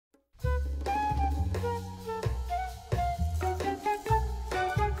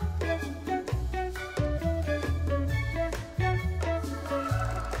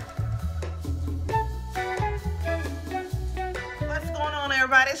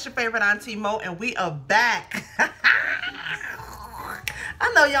everybody, it's your favorite Auntie Mo, and we are back.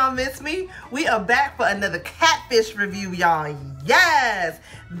 I know y'all miss me. We are back for another Catfish review, y'all. Yes!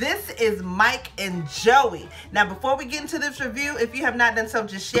 This is Mike and Joey. Now, before we get into this review, if you have not done so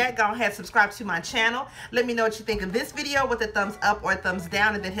just yet, go ahead and subscribe to my channel. Let me know what you think of this video with a thumbs up or a thumbs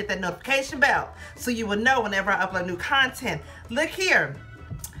down, and then hit that notification bell so you will know whenever I upload new content. Look here.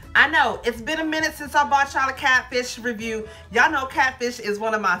 I know, it's been a minute since I bought y'all a Catfish review. Y'all know Catfish is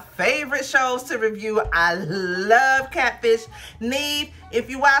one of my favorite shows to review. I love Catfish. Neve, if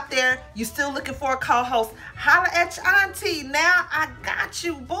you out there, you still looking for a co-host, holla at your auntie. Now I got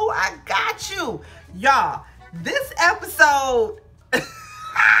you, boo. I got you. Y'all, this episode,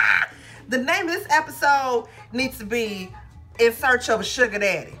 the name of this episode needs to be In Search of a Sugar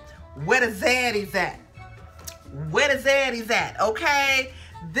Daddy. Where the zaddies at? Where the zaddies at, okay?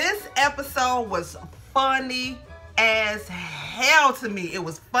 This episode was funny as hell to me. It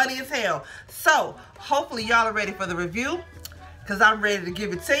was funny as hell. So, hopefully y'all are ready for the review, because I'm ready to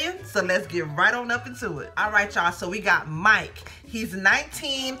give it to you. So, let's get right on up into it. All right, y'all. So, we got Mike. He's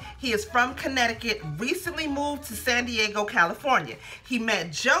 19. He is from Connecticut. Recently moved to San Diego, California. He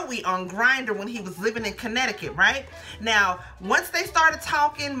met Joey on Grindr when he was living in Connecticut, right? Now, once they started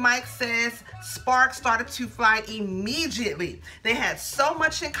talking, Mike says sparks started to fly immediately. They had so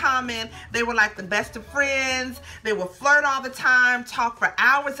much in common. They were like the best of friends. They would flirt all the time, talk for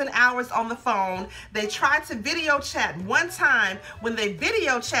hours and hours on the phone. They tried to video chat. One time when they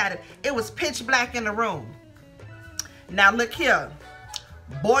video chatted, it was pitch black in the room. Now look here,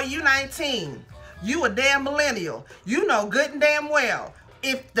 boy, you 19, you a damn millennial. You know good and damn well,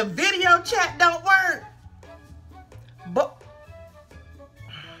 if the video chat don't work. But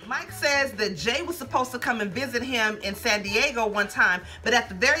Mike says that Jay was supposed to come and visit him in San Diego one time, but at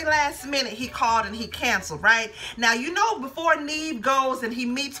the very last minute he called and he canceled, right? Now, you know, before Neve goes and he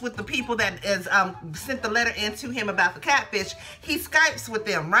meets with the people that is sent the letter in to him about the Catfish, he Skypes with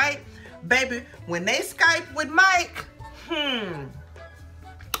them, right? Baby, when they Skype with Mike,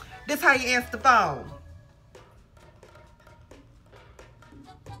 this how you answer the phone.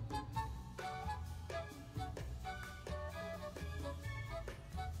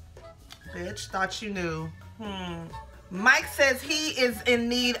 Bitch, thought you knew. Mike says he is in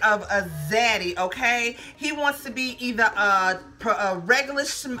need of a zaddy, okay? He wants to be either a regular,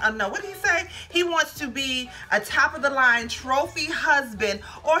 no, what did he say? He wants to be a top-of-the-line trophy husband,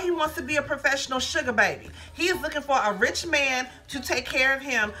 or he wants to be a professional sugar baby. He is looking for a rich man to take care of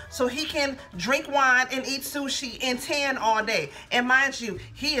him so he can drink wine and eat sushi and tan all day. And mind you,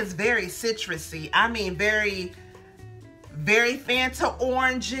 he is very citrusy. I mean, very, very Fanta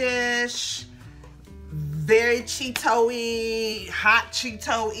orangish, very Cheeto-y, hot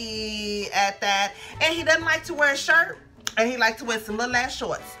Cheeto-y at that. And he doesn't like to wear a shirt, and he likes to wear some little ass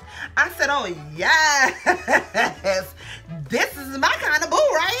shorts. I said, oh yes, this is my kind of boo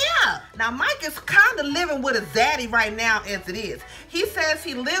right here. Now, Mike is kind of living with a zaddy right now as it is. He says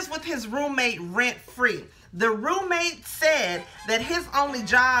he lives with his roommate rent-free. The roommate said that his only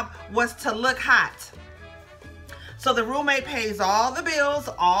job was to look hot. So the roommate pays all the bills,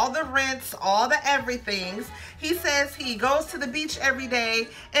 all the rents, all the everythings. He says he goes to the beach every day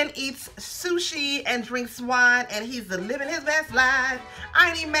and eats sushi and drinks wine, and he's living his best life. I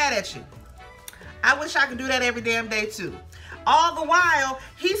ain't even mad at you. I wish I could do that every damn day too. All the while,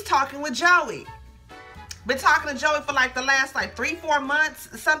 he's talking with Joey. Been talking to Joey for like the last 3-4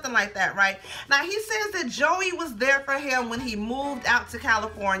 months, something like that, right? Now, he says that Joey was there for him when he moved out to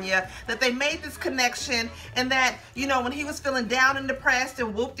California, that they made this connection, and that, you know, when he was feeling down and depressed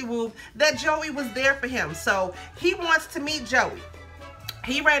and whoop-de-whoop, that Joey was there for him. So he wants to meet Joey.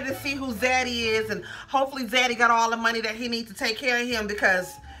 He ready to see who Zaddy is, and hopefully Zaddy got all the money that he needs to take care of him,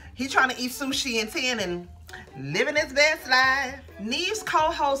 because he's trying to eat sushi and tan and living his best life. Neve's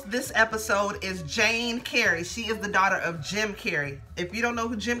co-host this episode is Jane Carey. She is the daughter of Jim Carey. If you don't know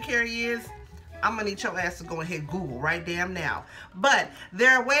who Jim Carey is, I'm gonna need your ass to go ahead and Google right damn now. But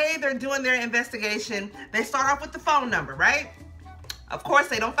their way they're doing their investigation, they start off with the phone number, right? Of course,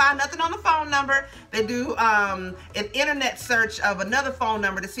 they don't find nothing on the phone number. They do an internet search of another phone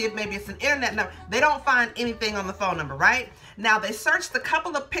number to see if maybe it's an internet number. They don't find anything on the phone number, right? Now, they searched a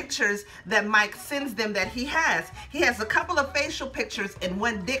couple of pictures that Mike sends them that he has. He has a couple of facial pictures and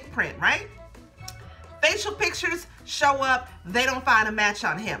one dick print, right? Facial pictures show up. They don't find a match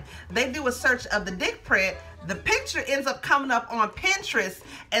on him. They do a search of the dick print. The picture ends up coming up on Pinterest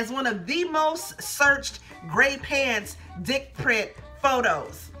as one of the most searched gray pants dick print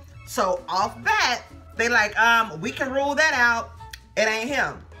photos. So off that, they like, we can rule that out. It ain't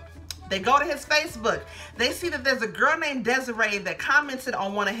him. They go to his Facebook. They see that there's a girl named Desiree that commented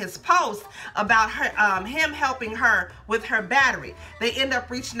on one of his posts about her, him helping her with her battery. They end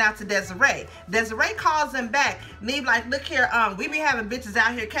up reaching out to Desiree. Desiree calls them back. Neve like, look here, we be having bitches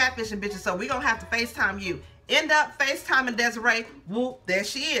out here catfishing bitches, so we gonna have to FaceTime you. End up FaceTiming Desiree. Whoop, there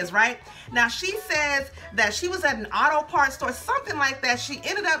she is, right? Now, she says that she was at an auto parts store, something like that. She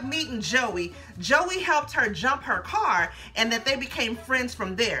ended up meeting Joey. Joey helped her jump her car, and that they became friends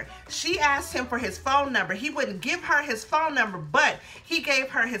from there. She asked him for his phone number. He wouldn't give her his phone number, but he gave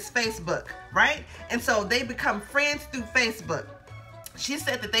her his Facebook, right? And so they become friends through Facebook. She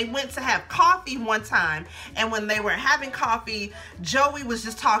said that they went to have coffee one time, and when they were having coffee, Joey was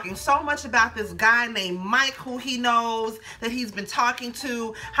just talking so much about this guy named Mike, who he knows, that he's been talking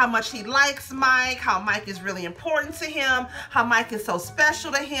to, how much he likes Mike, how Mike is really important to him, how Mike is so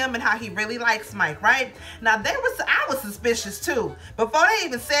special to him, and how he really likes Mike, right? Now, I was suspicious too. Before they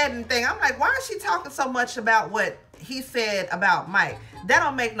even said anything, I'm like, why is she talking so much about what he said about Mike? That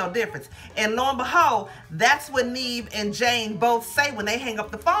don't make no difference. And lo and behold, that's what Neve and Jane both say when they hang up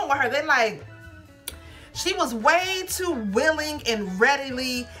the phone with her. They're like, she was way too willing and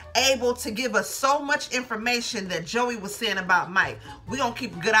readily able to give us so much information that Joey was saying about Mike. We gonna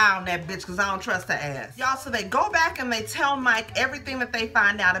keep a good eye on that bitch because I don't trust her ass. Y'all, so they go back and they tell Mike everything that they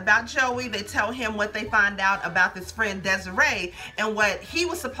find out about Joey. They tell him what they find out about this friend Desiree and what he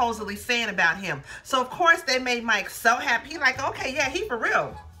was supposedly saying about him. So of course they made Mike so happy. He like, okay, yeah, he for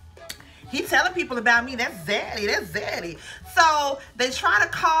real. He telling people about me. That's Zaddy. That's Zaddy. So they try to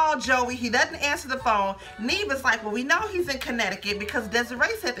call Joey. He doesn't answer the phone. Neve is like, well, we know he's in Connecticut because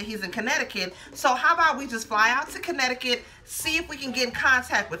Desiree said that he's in Connecticut. So how about we just fly out to Connecticut, see if we can get in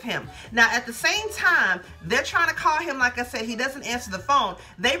contact with him. Now, at the same time, they're trying to call him. Like I said, he doesn't answer the phone.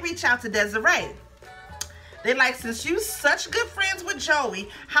 They reach out to Desiree. They're like, since you such good friends with Joey,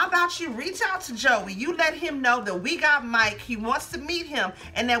 how about you reach out to Joey? You let him know that we got Mike, he wants to meet him,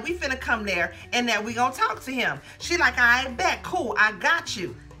 and that we finna come there, and that we gonna talk to him. She like, I bet, cool, I got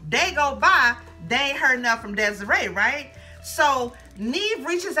you. They go by, they ain't heard enough from Desiree, right? So Neve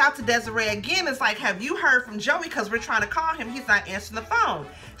reaches out to Desiree again. It's like, have you heard from Joey? Because we're trying to call him. He's not answering the phone.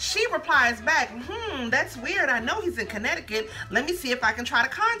 She replies back, that's weird. I know he's in Connecticut. Let me see if I can try to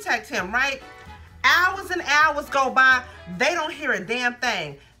contact him, right? Hours and hours go by. They don't hear a damn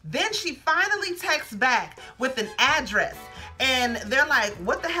thing. Then she finally texts back with an address. And they're like,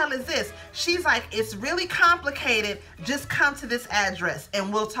 what the hell is this? She's like, it's really complicated. Just come to this address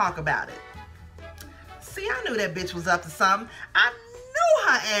and we'll talk about it. See, I knew that bitch was up to something. I knew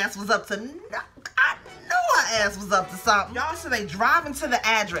her ass was up to something. Y'all, so they drive into the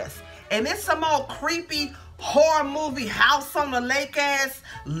address. And it's some old creepy horror movie house on the lake ass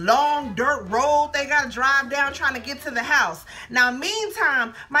long dirt road they gotta drive down trying to get to the house. Now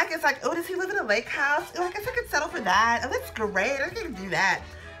meantime, Mike is like, oh, does he live in a lake house? Oh, I guess I could settle for that. Oh, that's great. I can do that.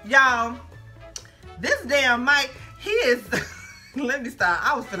 Y'all, this damn Mike, he is let me stop.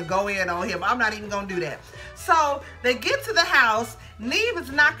 I was gonna go in on him. I'm not even gonna do that. So they get to the house. Neve is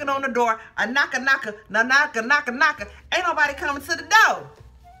knocking on the door. A knocker, knocker, no knocker, knocker, knocker. Ain't nobody coming to the door.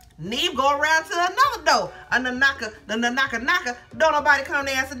 Neve go around to another door. And the knocker, knocker. Don't nobody come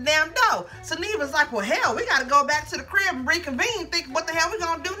to answer the damn door. So Neve is like, well, hell, we got to go back to the crib and reconvene. Think what the hell we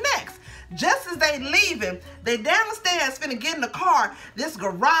going to do next. Just as they leaving, they downstairs finna get in the car. This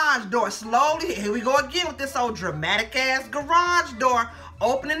garage door slowly, here we go again with this old dramatic ass garage door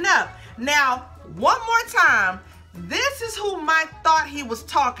opening up. Now, one more time, this is who Mike thought he was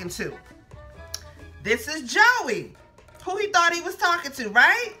talking to. This is Joey, who he thought he was talking to,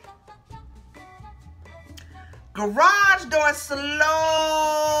 right? Garage door slowly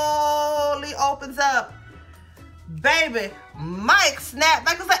opens up. Baby, Mike snapped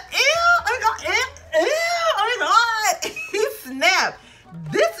back and was like, ew, oh my God, ew, oh my God. He snapped.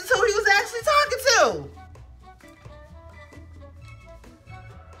 This is who he was actually talking to.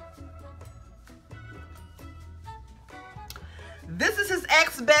 This is his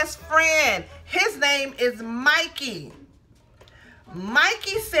ex-best friend. His name is Mikey.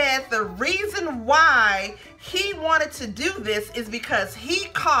 Mikey said the reason why he wanted to do this is because he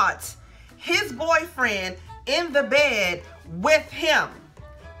caught his boyfriend in the bed with him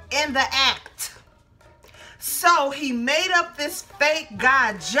in the act. So he made up this fake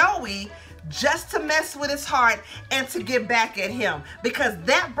guy, Joey, just to mess with his heart and to get back at him, because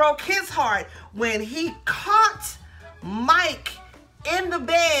that broke his heart when he caught Mike in the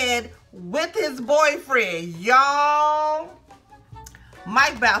bed with his boyfriend. Y'all,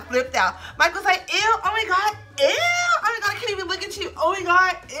 Mike about flipped out. Mike was like, ew, oh my God, ew, oh my God, I can't even look at you. Oh my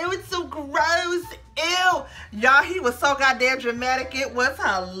God, ew, it's so gross, ew. Y'all, he was so goddamn dramatic. It was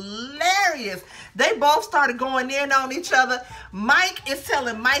hilarious. They both started going in on each other. Mike is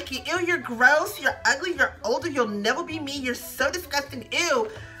telling Mikey, ew, you're gross, you're ugly, you're older, you'll never be me, you're so disgusting, ew.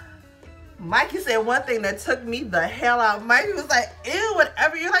 Mikey said one thing that took me the hell out. Mikey was like, ew,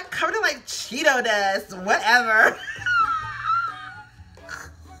 whatever, you're like covered in like Cheeto dust, whatever.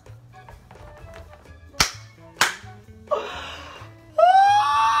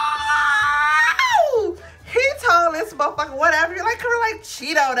 He told this motherfucker, whatever, you're like covered in like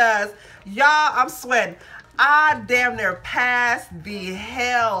Cheeto dust. Y'all, I'm sweating. I damn near passed the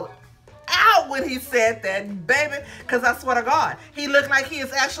hell out when he said that, baby, because I swear to God, he looked like he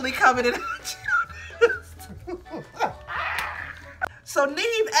is actually covered in So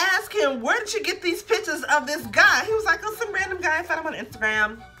Neve asked him, where did you get these pictures of this guy? He was like, oh, some random guy, I found him on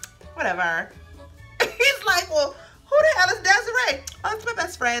Instagram, whatever. He's like, well, who the hell is Desiree? Oh, it's my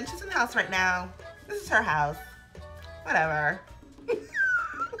best friend. She's in the house right now. This is her house. Whatever.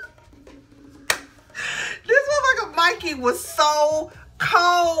 This motherfucker Mikey was so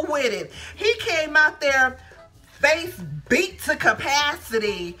cold with it. He came out there face beat to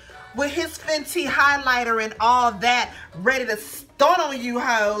capacity with his Fenty highlighter and all that, ready to stun on you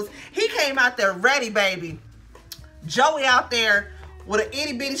hoes. He came out there ready, baby. Joey out there with an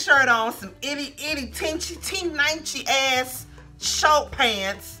itty bitty shirt on, some itty teeny ass short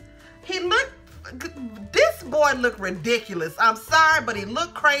pants. He looked, this boy looked ridiculous. I'm sorry, but he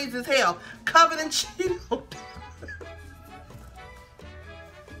looked crazy as hell, covered in Cheeto.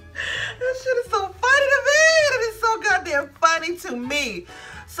 That shit is so funny to me. It is so goddamn funny to me.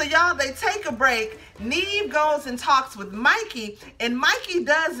 So y'all, they take a break. Neve goes and talks with Mikey, and Mikey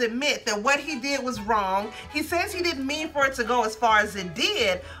does admit that what he did was wrong. He says he didn't mean for it to go as far as it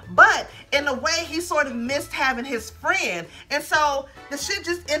did, but in a way he sort of missed having his friend. And so the shit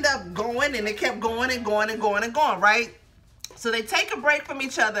just ended up going, and it kept going and going and going and going, right? So they take a break from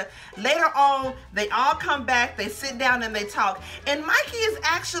each other. Later on, they all come back, they sit down and they talk. And Mikey is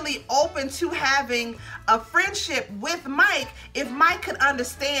actually open to having a friendship with Mike if Mike could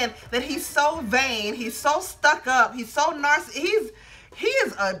understand that he's so vain, he's so stuck up, he's so narcissistic. He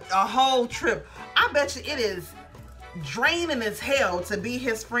is a whole trip. I bet you it is draining as hell to be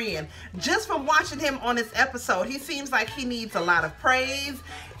his friend. Just from watching him on this episode, he seems like he needs a lot of praise.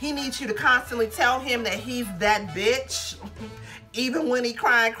 He needs you to constantly tell him that he's that bitch, even when he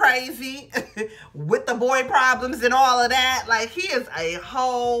crying crazy with the boy problems and all of that. Like, he is a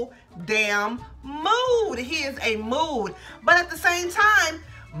whole damn mood. He is a mood. But at the same time,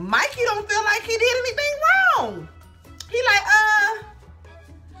 Mikey don't feel like he did anything wrong. He like,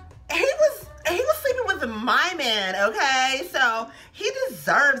 he was sleeping with my man, okay? So he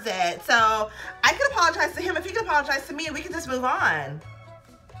deserves that. So I can apologize to him if he can apologize to me, and we can just move on.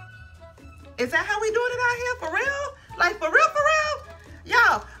 Is that how we doing it out here? For real? Like, for real, for real?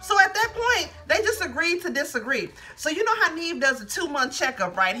 Y'all, so at that point, they just agreed to disagree. So you know how Neve does a 2-month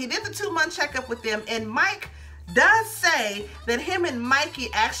checkup, right? He did the 2-month checkup with them, and Mike does say that him and Mikey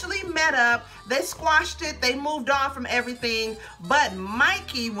actually met up. They squashed it. They moved on from everything. But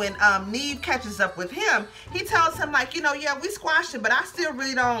Mikey, when Neve catches up with him, he tells him, like, you know, yeah, we squashed it, but I still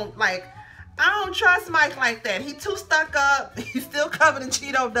really don't, like, I don't trust Mike like that. He too stuck up. He's still covered in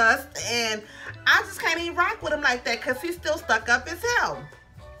Cheeto dust. And I just can't even rock with him like that because he's still stuck up as hell.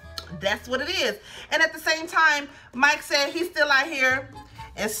 That's what it is. And at the same time, Mike said he's still out here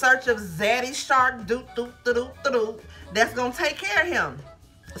in search of Zaddy Shark that's gonna take care of him,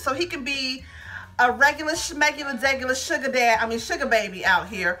 so he can be a regular schmegular sugar baby out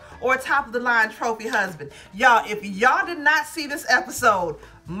here, or a top of the line trophy husband. Y'all, if y'all did not see this episode,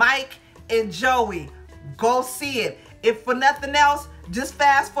 Mike and Joey, go see it. If for nothing else, just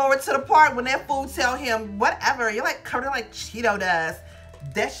fast forward to the part when that fool tell him, whatever, you're like covered in like Cheeto dust.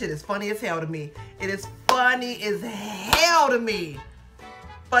 That shit is funny as hell to me. It is funny as hell to me.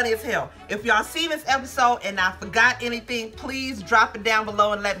 Funny as hell. If y'all seen this episode and I forgot anything, please drop it down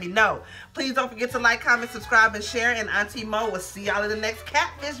below and let me know. Please don't forget to like, comment, subscribe, and share. And Auntie Mo will see y'all in the next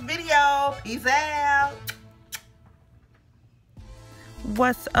Catfish video. Peace out.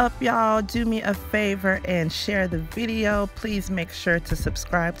 What's up, y'all? Do me a favor and share the video. Please make sure to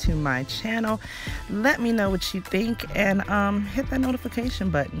subscribe to my channel. Let me know what you think, and hit that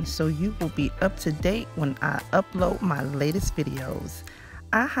notification button so you will be up to date when I upload my latest videos.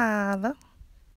 I holla.